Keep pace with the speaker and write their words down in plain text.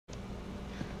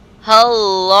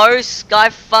Hello,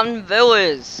 Skyfun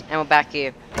viewers, and we're back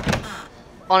here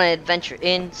on an adventure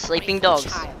in Sleeping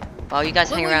Dogs. Well, you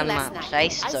guys hang around the much, eh?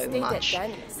 So much. How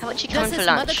about you come in for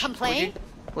lunch?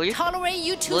 Will you? Tolerate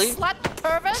you two slut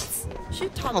perverts? She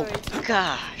tolerates. Oh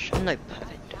gosh, I'm no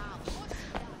pervert.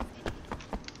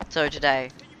 So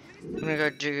today, I'm gonna go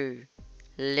do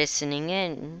listening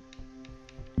in.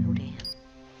 Oh damn.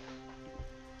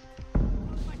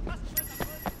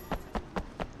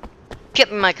 Get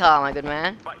in my car, my good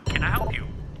man. Can I help you?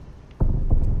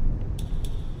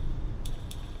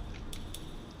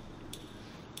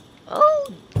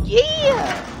 Oh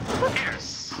yeah.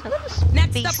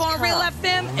 Next up on Real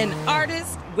FM, an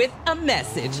artist with a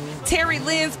message. Terry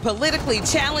Lynn's politically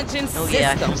challenging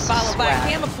system, followed by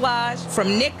Camouflage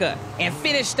from Nika, and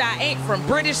Finished I Ain't from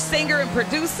British singer and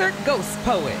producer Ghost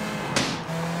Poet.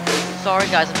 Sorry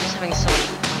guys, I'm just having so much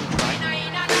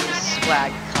fun.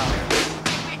 Swag color.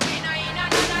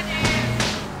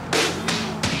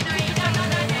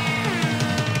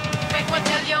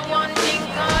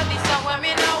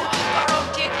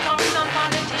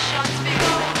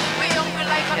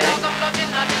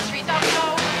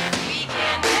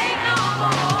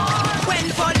 When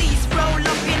police roll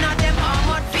up in a them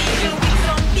armored vehicle with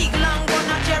some big long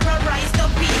gonna terrorize the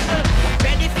people.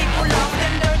 Ready for pull off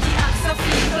them dirty acts of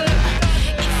evil.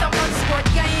 It's a one sport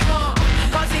game,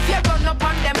 cause if you run up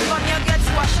on them gun you get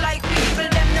squashed like people.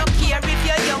 Them no care if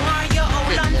you're young or you're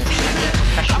old and feeble.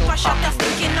 Papa shot a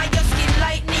stick in your skin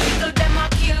like needle. Them a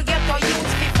kill get or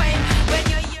use be fine when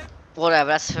you're here. Whatever,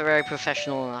 that's very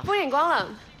professional enough.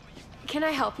 Can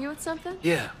I help you with something?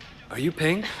 Yeah. Are you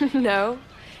Ping? No.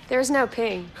 There's no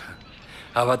Ping.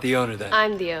 How about the owner then?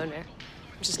 I'm the owner.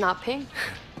 I'm just not Ping.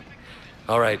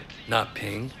 Alright, not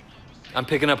Ping. I'm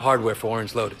picking up hardware for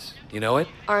Orange Lotus. You know it?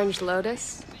 Orange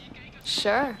Lotus?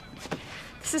 Sure.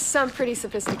 This is some pretty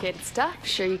sophisticated stuff.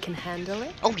 Sure you can handle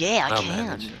it? Oh yeah, I I'll can.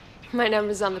 manage it. My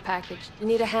number's on the package. You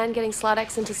need a hand getting slot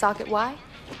X into socket Y?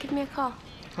 Give me a call.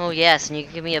 Oh yes, and you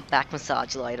can give me a back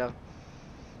massage later.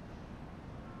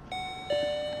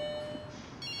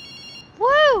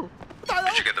 Woo!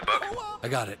 Did you get the book? I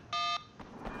got it.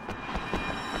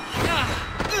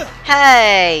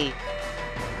 Hey!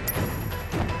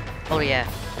 Oh yeah.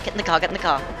 Get in the car, get in the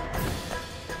car.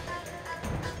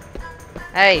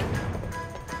 Hey!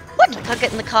 What? I can't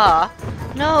get in the car?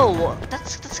 No!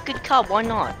 That's a good car, why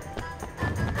not?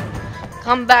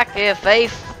 Come back here,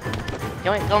 Faith!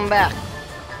 You ain't coming back.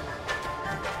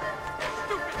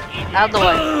 Out of the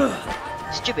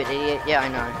way. Stupid idiot, yeah I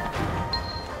know.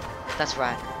 That's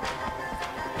right.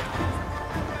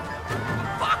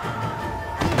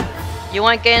 You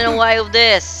ain't getting away with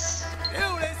this.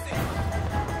 Oh,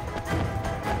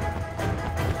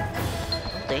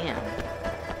 damn.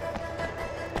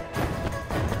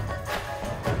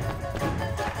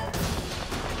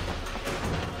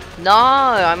 No,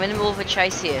 I'm in the middle of a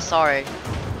chase here, sorry.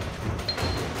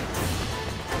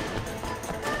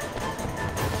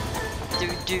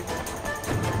 Dude.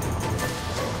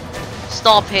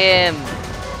 Stop him!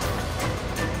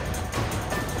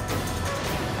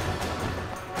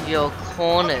 You're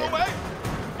cornered.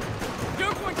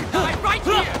 You're going to die right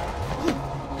here.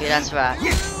 Yeah, that's right.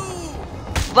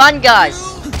 Run, guys!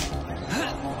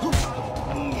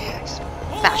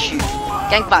 Bash you.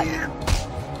 Gang fight.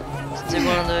 Let's do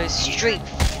one of those street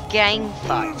gang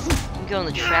fights. You go in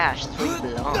the trash, that's where you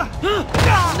belong.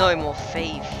 No more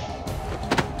faith.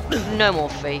 No more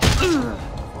faith.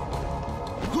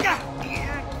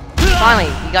 Finally,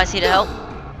 you guys here to help?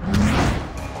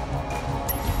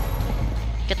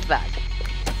 Get the bag.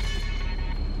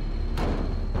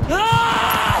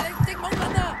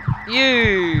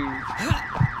 You!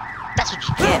 That's what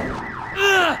you get.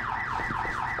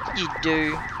 What did you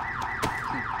do?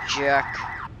 You jerk.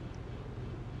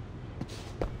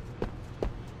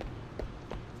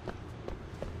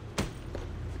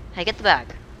 Hey, get the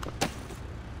bag.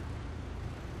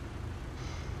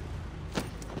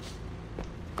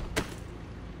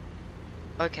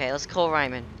 Okay, let's call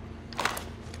Raymond.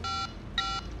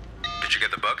 Did you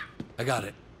get the book? I got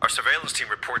it. Our surveillance team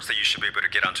reports that you should be able to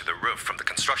get onto the roof from the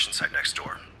construction site next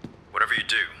door. Whatever you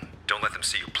do, don't let them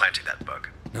see you planting that bug.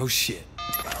 No shit.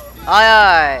 Aye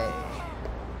aye.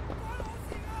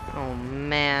 Oh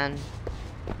man.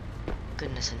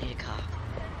 Goodness, I need a car.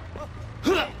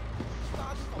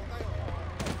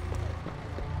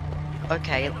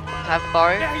 Okay, can I have a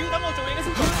borrow?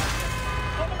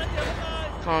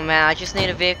 Come on man, I just need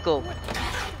a vehicle.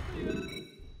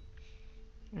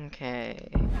 Okay.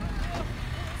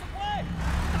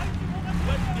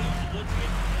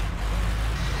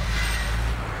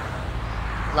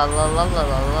 La la la la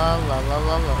la la la la la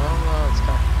la la. Let's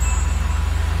go.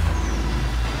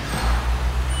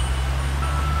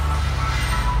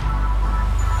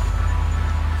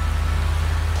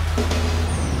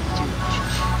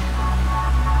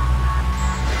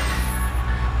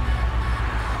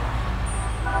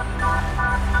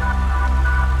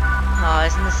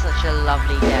 isn't this such a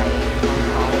lovely day in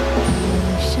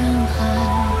Hong Kong?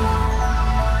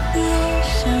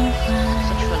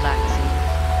 Such relaxing.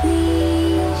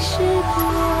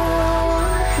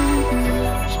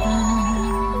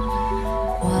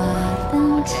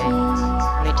 Okay,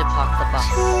 we need to park the bus.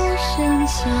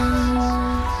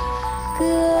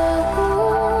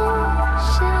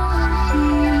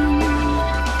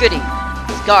 Goody,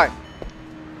 let's go.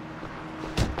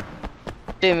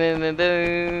 Boom, boom, boom,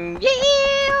 boom.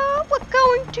 Yeah, we're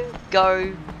going to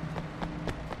go.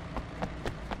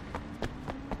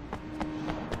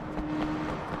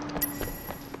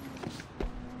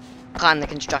 Climb the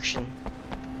construction.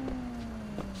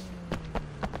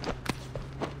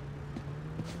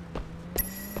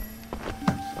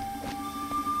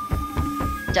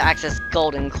 To access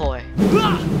golden koi.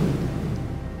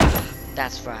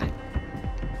 That's right.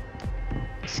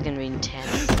 This is gonna be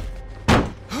intense.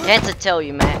 Intense to tell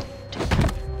you, mate.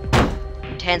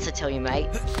 Intense to tell you, mate.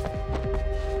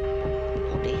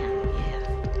 Oh damn, yeah.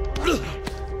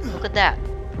 Look at that.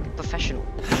 Professional.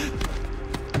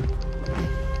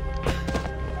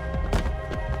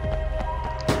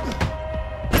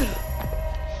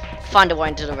 Find a way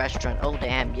into the restaurant. Oh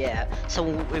damn, yeah. So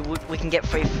we can get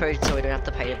free food so we don't have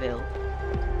to pay the bill.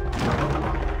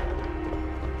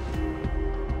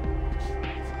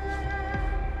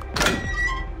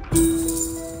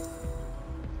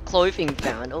 Clothing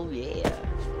found. Oh yeah.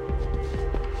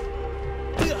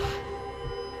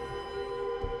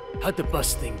 How'd the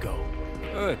bus thing go?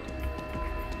 Good.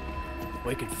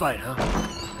 We can fight, huh?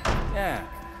 Yeah.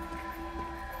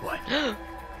 What?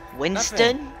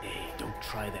 Winston? Hey, don't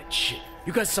try that shit.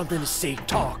 You got something to say,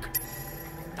 talk.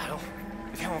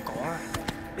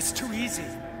 It's too easy.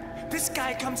 This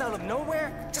guy comes out of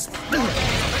nowhere, just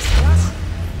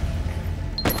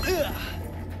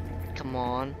Come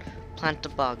on. Plant a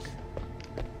bug.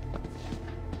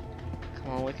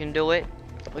 Come on, we can do it.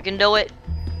 We can do it.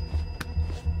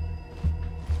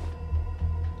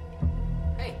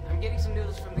 Hey, I'm getting some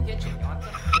noodles from the kitchen. You want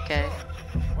some? Okay.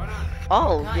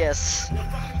 Oh, yes.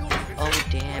 Oh,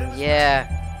 damn, yeah.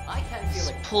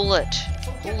 Just pull it.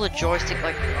 Pull the joystick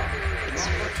like it's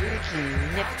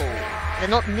freaking nipple. They're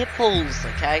not nipples,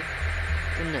 okay?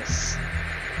 Goodness.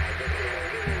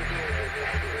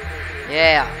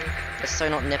 Yeah. They're so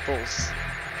not nipples.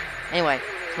 Anyway,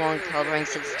 come on, coloring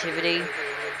sensitivity.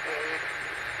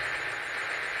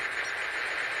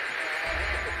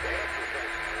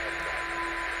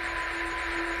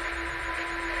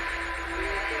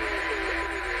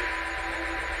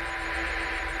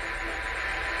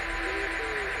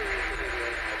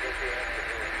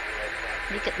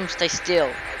 Look at them stay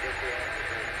still.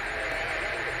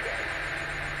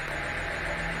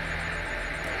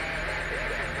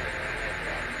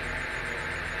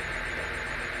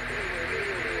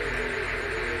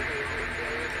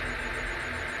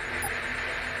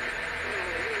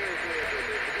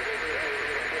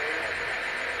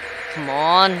 Come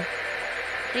on. How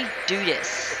do you do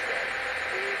this?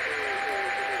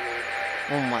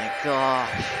 Oh my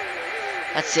gosh.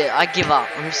 That's it. I give up.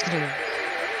 I'm just gonna...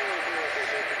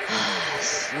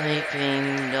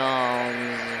 Sleeping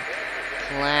dogs.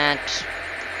 Plant.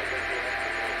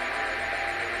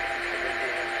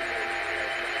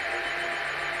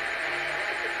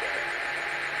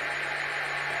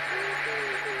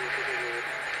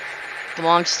 Come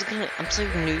on, I'm just looking at, I'm so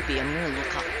newbie, I'm gonna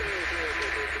look up.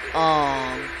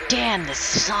 Oh, damn, the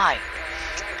site.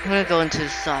 I'm gonna go into the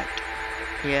site.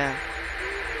 Yeah.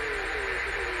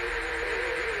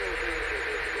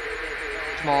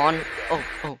 Come on.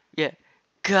 Oh, yeah.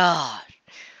 God.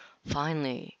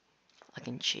 Finally, I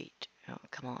can cheat. Oh,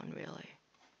 come on, really.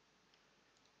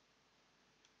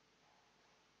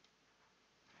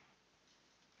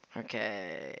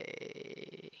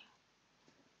 Okay.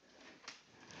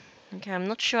 Okay, I'm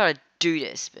not sure how to do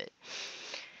this, but...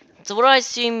 So what I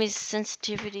assume is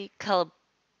sensitivity, color...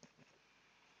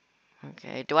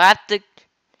 Okay, do I have to...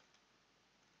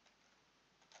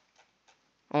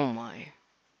 Oh my.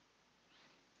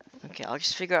 Okay, I'll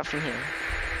just figure out from here.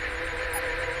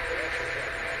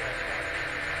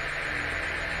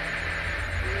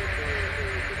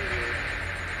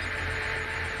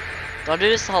 Do I do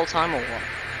this the whole time or what?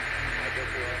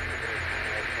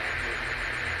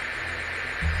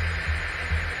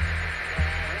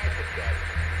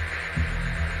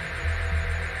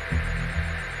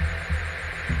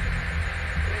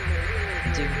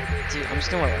 Dude, I'm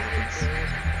just gonna wait what happens.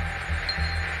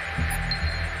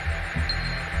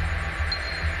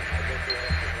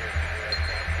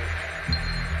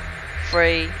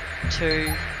 Three, 2,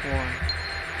 1.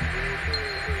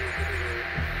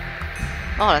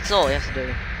 Oh, that's all you have to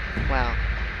do. Wow.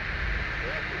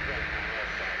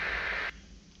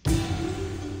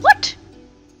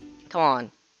 Come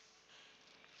on.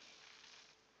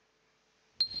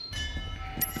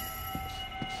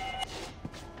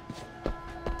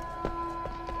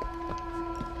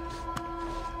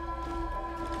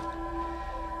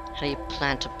 How do you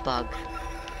plant a bug?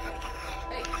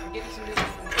 Hey, I'm getting some noodles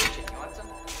from the kitchen. You want some?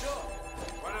 Sure.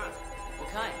 Why not? What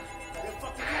kind? What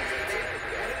fucking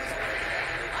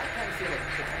I kind of feel like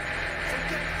chicken.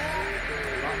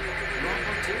 You want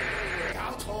one too?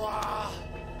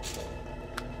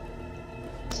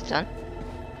 Is it done?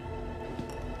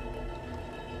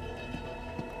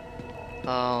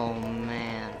 Oh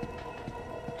man.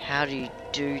 How do you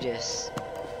do this?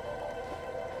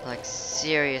 Like,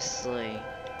 seriously.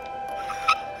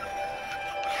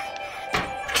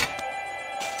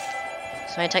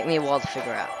 It's gonna take me a while to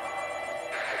figure out.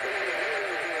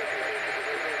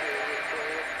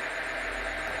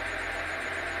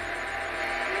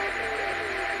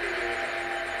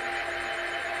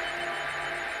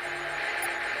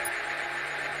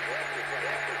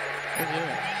 Oh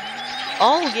yeah.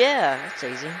 Oh yeah, that's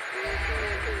easy.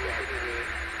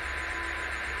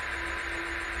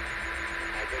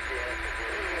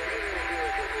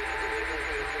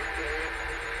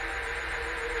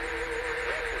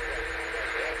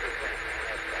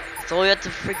 That's all you have to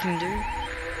freaking do.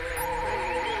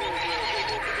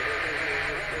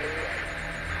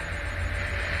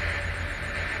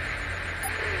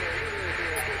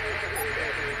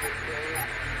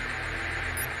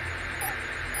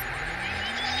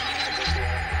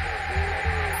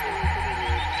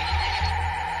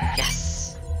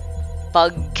 Yes.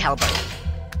 Bug calibrated.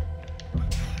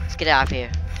 Let's get out of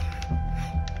here.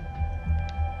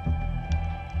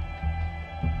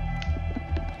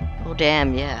 Oh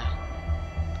damn, yeah.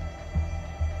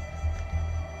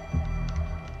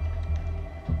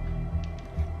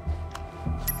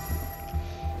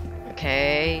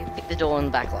 Okay, pick the door in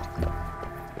the back lock.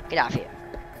 Get out of here.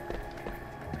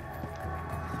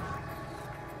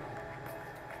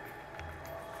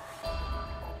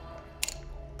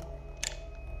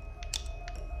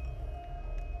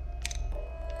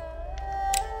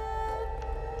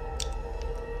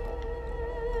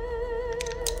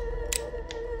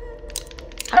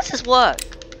 How does this work?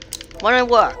 Why don't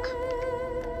it work?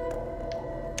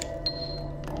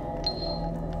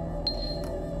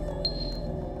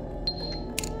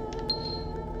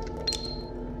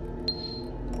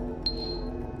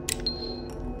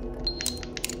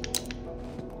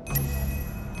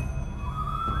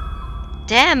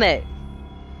 Damn it!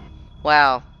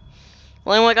 Wow.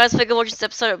 Well, anyway, guys, thank you for watching this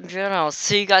episode of Journal. I'll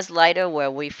see you guys later,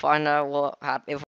 where we find out what happened.